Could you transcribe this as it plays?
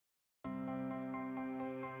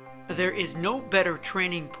There is no better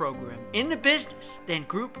training program in the business than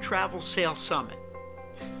Group Travel Sales Summit.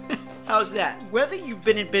 How's that? Whether you've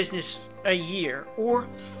been in business a year or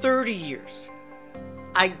 30 years,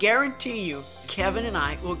 I guarantee you Kevin and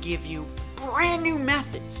I will give you brand new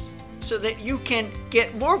methods so that you can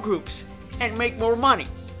get more groups and make more money.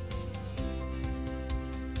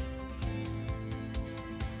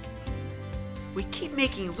 We keep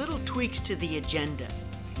making little tweaks to the agenda,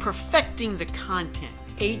 perfecting the content.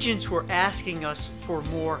 Agents were asking us for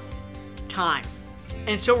more time,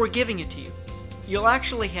 and so we're giving it to you. You'll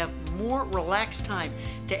actually have more relaxed time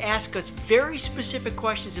to ask us very specific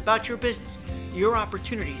questions about your business, your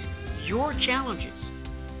opportunities, your challenges.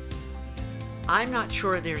 I'm not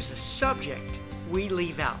sure there's a subject we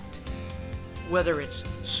leave out, whether it's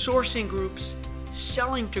sourcing groups,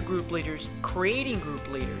 selling to group leaders, creating group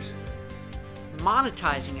leaders,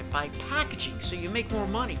 monetizing it by packaging so you make more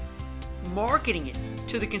money, marketing it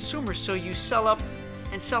to the consumer so you sell up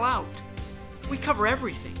and sell out. We cover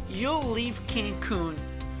everything. You'll leave Cancun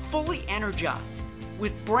fully energized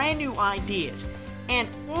with brand new ideas and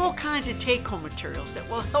all kinds of take-home materials that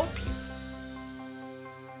will help you.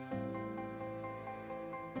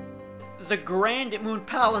 The Grand at Moon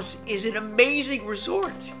Palace is an amazing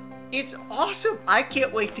resort. It's awesome. I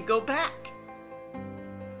can't wait to go back.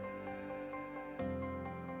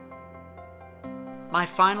 My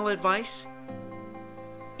final advice: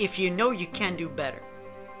 if you know you can do better,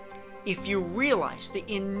 if you realize the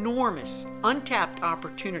enormous untapped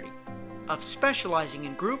opportunity of specializing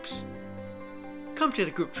in groups, come to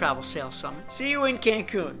the Group Travel Sales Summit. See you in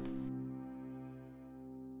Cancun.